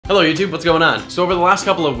Hello YouTube, what's going on? So over the last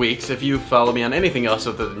couple of weeks, if you follow me on anything else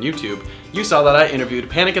other than YouTube, you saw that I interviewed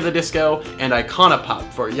Panic at the Disco and Icona Pop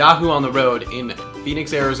for Yahoo On The Road in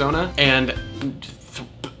Phoenix, Arizona and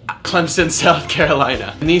Clemson, South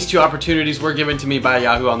Carolina. And these two opportunities were given to me by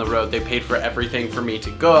Yahoo On The Road. They paid for everything for me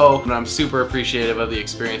to go, and I'm super appreciative of the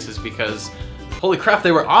experiences because holy crap,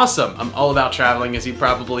 they were awesome! I'm all about traveling, as you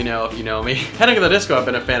probably know if you know me. Panic at the Disco I've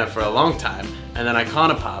been a fan of for a long time, and then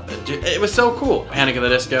Icona Pop, it was so cool. Panic at the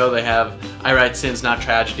Disco, they have I Write Sins, Not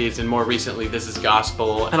Tragedies, and more recently This Is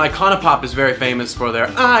Gospel. And Icona Pop is very famous for their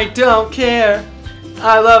I Don't Care,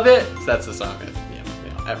 I Love It. So that's the song that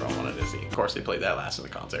everyone wanted to see. Of course they played that last in the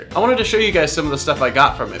concert. I wanted to show you guys some of the stuff I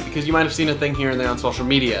got from it, because you might have seen a thing here and there on social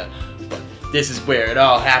media, but this is where it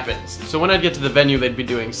all happens. So when I'd get to the venue, they'd be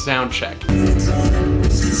doing sound check.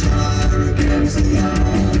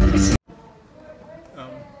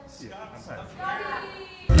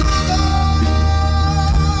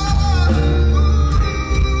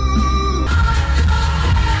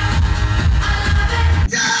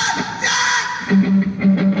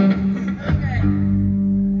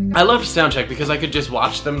 I loved soundcheck because I could just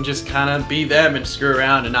watch them just kind of be them and screw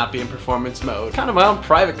around and not be in performance mode. Kind of my own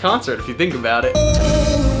private concert if you think about it.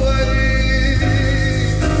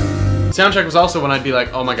 Soundcheck was also when I'd be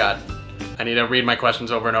like, oh my god, I need to read my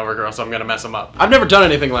questions over and over, girl, so I'm gonna mess them up. I've never done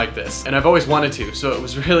anything like this, and I've always wanted to, so it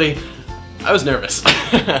was really, I was nervous.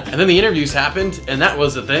 And then the interviews happened, and that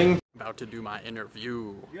was the thing. About to do my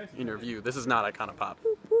interview. This is not Icona Pop.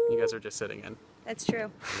 You guys are just sitting in. That's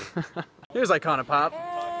true. Here's Icona Pop.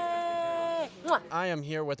 I am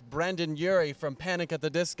here with Brendan Urie from Panic at the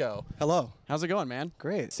Disco. Hello. How's it going, man?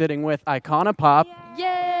 Great. Sitting with Icona Pop.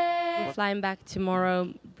 Yay! We're flying back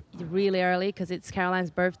tomorrow really early because it's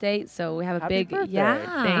Caroline's birthday, so we have a Happy big birthday.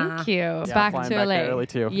 Thank you. It's Yeah, back flying to back LA. there early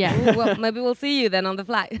too. Yeah. Well, maybe we'll see you then on the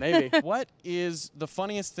flight. Maybe. What is the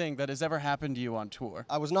funniest thing that has ever happened to you on tour?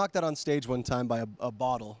 I was knocked out on stage one time by a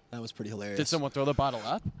bottle. That was pretty hilarious. Did someone throw the bottle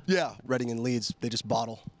up? Yeah. Reading and Leeds, they just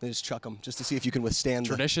bottle. They just chuck them just to see if you can withstand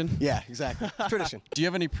Tradition? Yeah, exactly. Tradition. Do you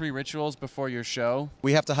have any pre-rituals before your show?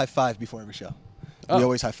 We have to high five before every show. Oh. We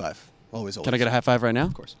always high five. Always. Can I get a high five right now?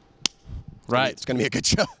 Of course. Right. It's going to be a good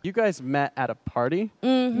show. You guys met at a party,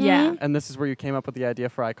 Yeah. and this is where you came up with the idea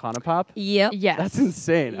for Icona Pop? Yep. Yes. That's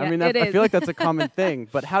insane. I Yeah, mean, it I is. feel like that's a common thing,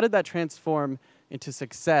 but how did that transform into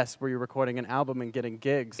success where you're recording an album and getting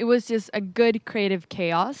gigs? It was just a good creative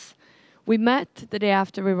chaos. We met the day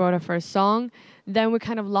after we wrote our first song. Then we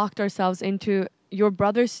kind of locked ourselves into your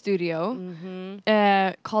brother's studio,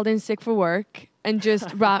 called in sick for work, and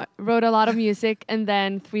just wrote a lot of music. And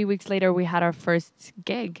then 3 weeks later, we had our first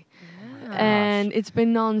gig. And it's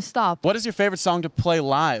been non-stop. What is your favorite song to play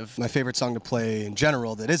live? My favorite song to play in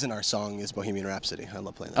general that isn't our song is Bohemian Rhapsody. I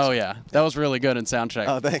love playing that Oh song. yeah, that was really good in soundcheck.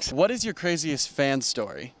 Oh, thanks. What is your craziest fan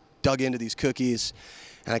story? Dug into these cookies,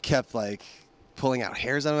 and I kept like pulling out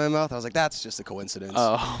hairs out of my mouth. I was like, that's just a coincidence.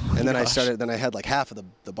 Oh, and then gosh. then I had like half of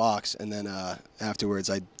the box, and then afterwards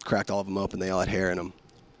I cracked all of them open. They all had hair in them.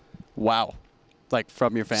 Wow. Like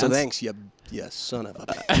from your fans? So thanks, you son of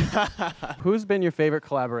a... Who's been your favorite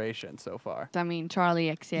collaboration so far? I mean, Charlie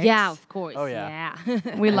XCX. Yeah, of course. Oh, yeah.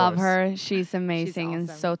 We love course. her. She's amazing and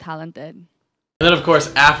awesome. so talented. And then of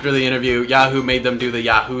course, after the interview, Yahoo made them do the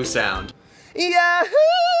Yahoo sound. Yahoo!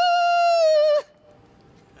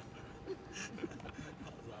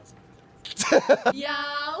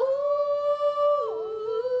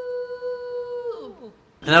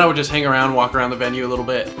 And then I would just hang around, walk around the venue a little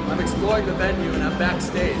bit. I'm exploring the venue and I'm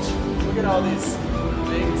backstage. Look at all these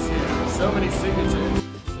things here. So many signatures.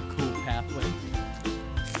 It's a cool pathway.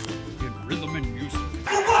 In rhythm and music.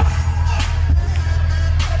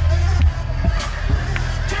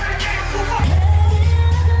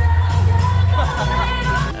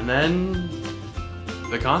 And then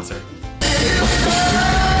the concert.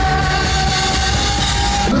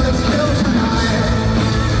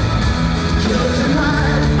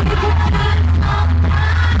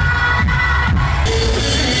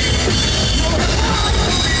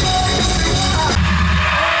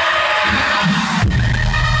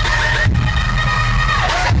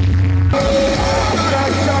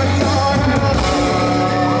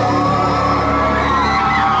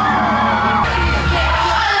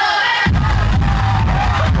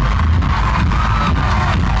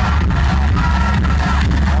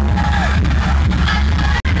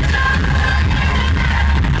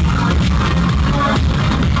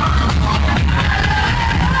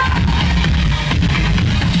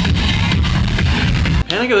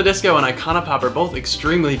 Panic at the Disco and Icona Pop are both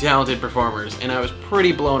extremely talented performers, and I was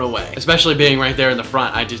pretty blown away. Especially being right there in the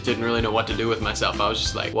front, I just didn't really know what to do with myself. I was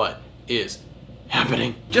just like, what is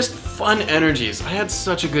happening. Just fun energies. I had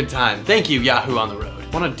such a good time. Thank you, Yahoo On The Road. I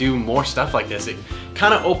want to do more stuff like this. It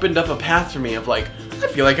kind of opened up a path for me of like, I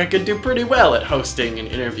feel like I could do pretty well at hosting and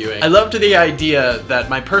interviewing. I loved the idea that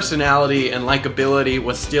my personality and likability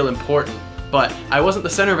was still important, but I wasn't the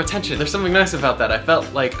center of attention. There's something nice about that. I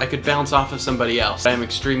felt like I could bounce off of somebody else. I am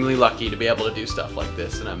extremely lucky to be able to do stuff like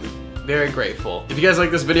this, and I'm very grateful. If you guys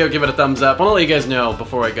like this video, give it a thumbs up. I want to let you guys know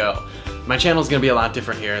before I go, my channel's gonna be a lot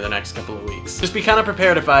different here in the next couple of weeks. Just be kind of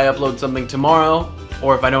prepared if I upload something tomorrow,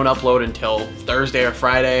 or if I don't upload until Thursday or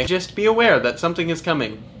Friday. Just be aware that something is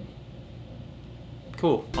coming.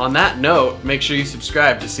 Cool. On that note, make sure you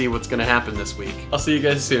subscribe to see what's gonna happen this week. I'll see you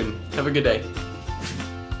guys soon. Have a good day.